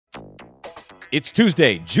It's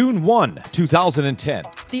Tuesday, June 1, 2010.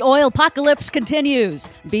 The oil apocalypse continues.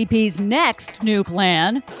 BP's next new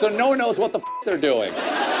plan. So no one knows what the they're doing.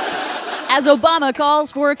 As Obama calls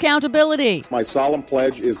for accountability. My solemn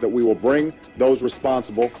pledge is that we will bring those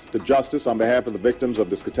responsible to justice on behalf of the victims of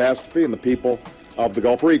this catastrophe and the people of the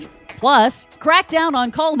Gulf region. Plus, crackdown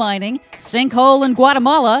on coal mining, sinkhole in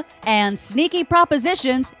Guatemala, and sneaky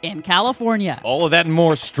propositions in California. All of that and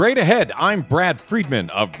more straight ahead. I'm Brad Friedman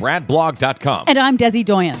of BradBlog.com. And I'm Desi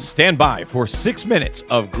Doyen. Stand by for 6 minutes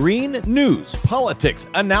of green news, politics,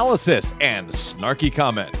 analysis, and snarky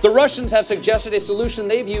comment. The Russians have suggested a solution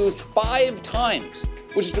they've used 5 times,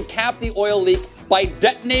 which is to cap the oil leak by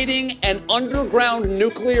detonating an underground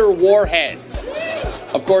nuclear warhead.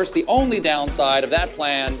 Of course, the only downside of that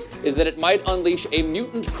plan is that it might unleash a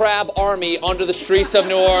mutant crab army onto the streets of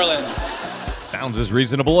New Orleans. Sounds as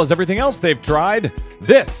reasonable as everything else they've tried.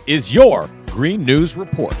 This is your Green News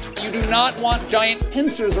Report. You do not want giant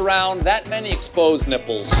pincers around that many exposed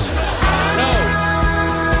nipples. No.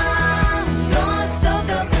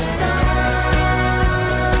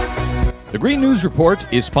 The Green News Report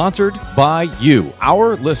is sponsored by you,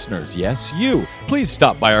 our listeners. Yes, you. Please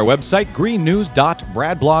stop by our website,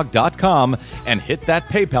 greennews.bradblog.com, and hit that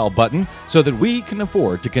PayPal button so that we can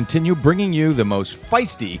afford to continue bringing you the most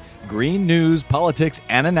feisty green news, politics,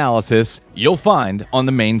 and analysis you'll find on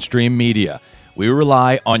the mainstream media. We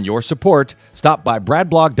rely on your support. Stop by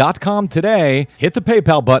bradblog.com today, hit the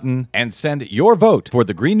PayPal button, and send your vote for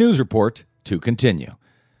the Green News Report to continue.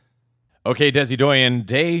 Okay, Desi Doyen,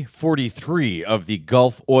 day 43 of the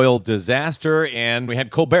Gulf oil disaster, and we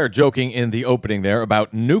had Colbert joking in the opening there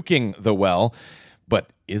about nuking the well.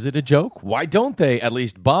 But is it a joke? Why don't they at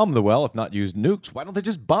least bomb the well, if not use nukes? Why don't they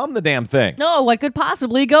just bomb the damn thing? No, what could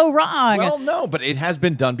possibly go wrong? Well, no, but it has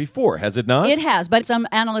been done before, has it not? It has, but some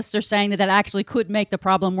analysts are saying that that actually could make the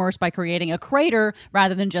problem worse by creating a crater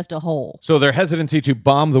rather than just a hole. So their hesitancy to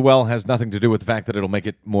bomb the well has nothing to do with the fact that it'll make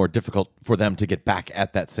it more difficult for them to get back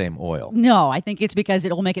at that same oil? No, I think it's because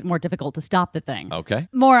it'll make it more difficult to stop the thing. Okay.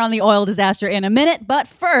 More on the oil disaster in a minute, but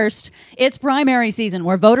first, it's primary season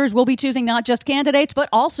where voters will be choosing not just candidates, but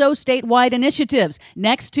also statewide initiatives.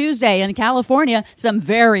 Next Tuesday in California, some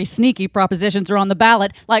very sneaky propositions are on the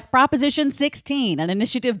ballot, like Proposition 16, an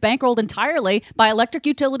initiative bankrolled entirely by electric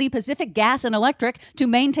utility Pacific Gas and Electric to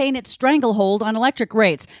maintain its stranglehold on electric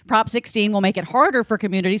rates. Prop 16 will make it harder for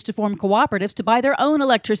communities to form cooperatives to buy their own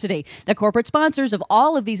electricity. The corporate sponsors of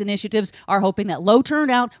all of these initiatives are hoping that low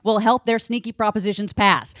turnout will help their sneaky propositions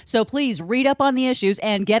pass. So please read up on the issues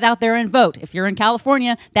and get out there and vote. If you're in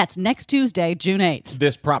California, that's next Tuesday, June 8th.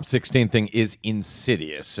 This Prop 16 thing is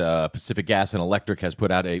insidious. Pacific Gas and Electric has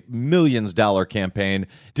put out a millions-dollar campaign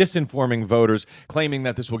disinforming voters, claiming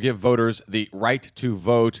that this will give voters the right to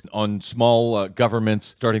vote on small governments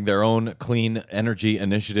starting their own clean energy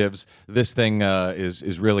initiatives. This thing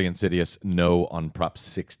is really insidious. No on Prop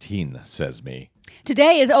 16, says me.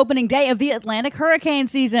 Today is opening day of the Atlantic hurricane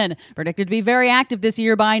season, predicted to be very active this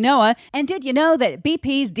year by NOAA. And did you know that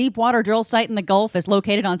BP's deep water drill site in the Gulf is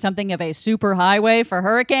located on something of a superhighway for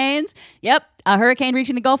hurricanes? Yep. A hurricane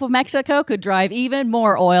reaching the Gulf of Mexico could drive even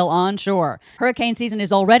more oil onshore. Hurricane season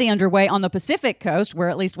is already underway on the Pacific coast, where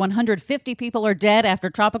at least 150 people are dead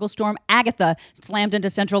after Tropical Storm Agatha slammed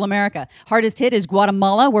into Central America. Hardest hit is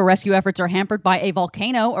Guatemala, where rescue efforts are hampered by a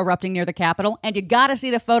volcano erupting near the capital. And you gotta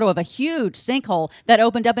see the photo of a huge sinkhole that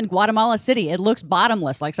opened up in Guatemala City. It looks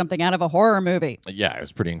bottomless, like something out of a horror movie. Yeah, it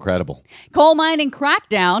was pretty incredible. Coal mining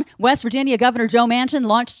crackdown. West Virginia Governor Joe Manchin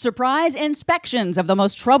launched surprise inspections of the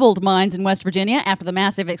most troubled mines in West Virginia after the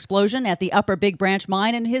massive explosion at the Upper Big Branch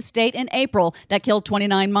mine in his state in April that killed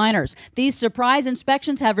 29 miners. These surprise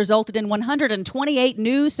inspections have resulted in 128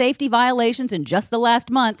 new safety violations in just the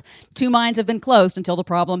last month. 2 mines have been closed until the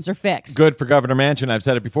problems are fixed. Good for Governor Manchin. I've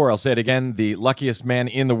said it before. I'll say it again. The luckiest man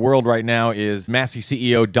in the world right now is Massey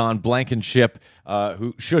CEO Don Blankenship,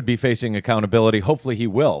 who should be facing accountability. Hopefully he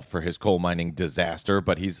will for his coal mining disaster,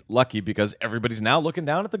 but he's lucky because everybody's now looking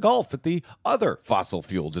down at the Gulf at the other fossil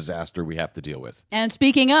fuel disaster we have to deal with. And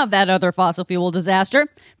speaking of that other fossil fuel disaster,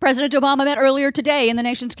 President Obama met earlier today in the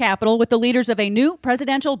nation's capital with the leaders of a new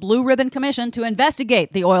presidential Blue Ribbon Commission to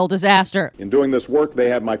investigate the oil disaster. In doing this work, they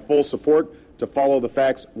have my full support to follow the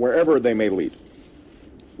facts wherever they may lead,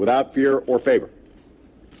 without fear or favor.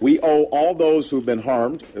 We owe all those who've been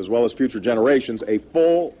harmed, as well as future generations, a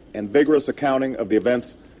full and vigorous accounting of the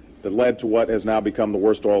events that led to what has now become the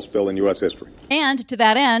worst oil spill in U.S. history. And to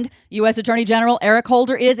that end, U.S. Attorney General Eric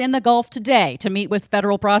Holder is in the Gulf today to meet with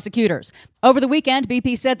federal prosecutors. Over the weekend,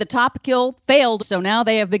 BP said the top kill failed, so now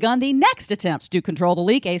they have begun the next attempts to control the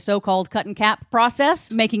leak, a so-called cut and cap process,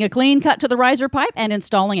 making a clean cut to the riser pipe and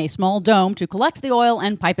installing a small dome to collect the oil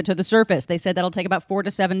and pipe it to the surface. They said that'll take about 4 to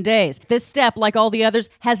 7 days. This step, like all the others,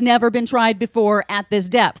 has never been tried before at this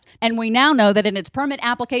depth. And we now know that in its permit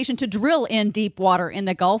application to drill in deep water in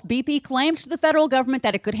the Gulf, BP claimed to the federal government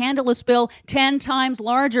that it could handle a spill 10 times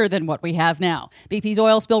larger than what we have now. BP's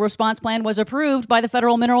oil spill response plan was approved by the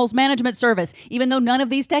Federal Minerals Management Service, even though none of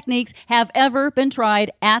these techniques have ever been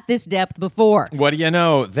tried at this depth before. What do you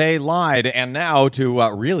know? They lied, and now to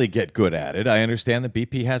really get good at it, I understand that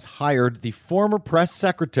BP has hired the former press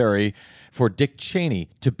secretary for Dick Cheney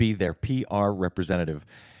to be their PR representative.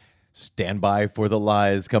 Stand by for the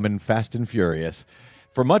lies coming fast and furious.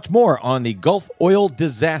 For much more on the Gulf oil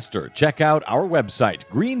disaster, check out our website,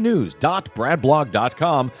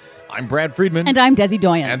 greennews.bradblog.com. I'm Brad Friedman. And I'm Desi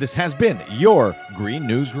Doyen. And this has been your Green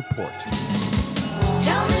News Report.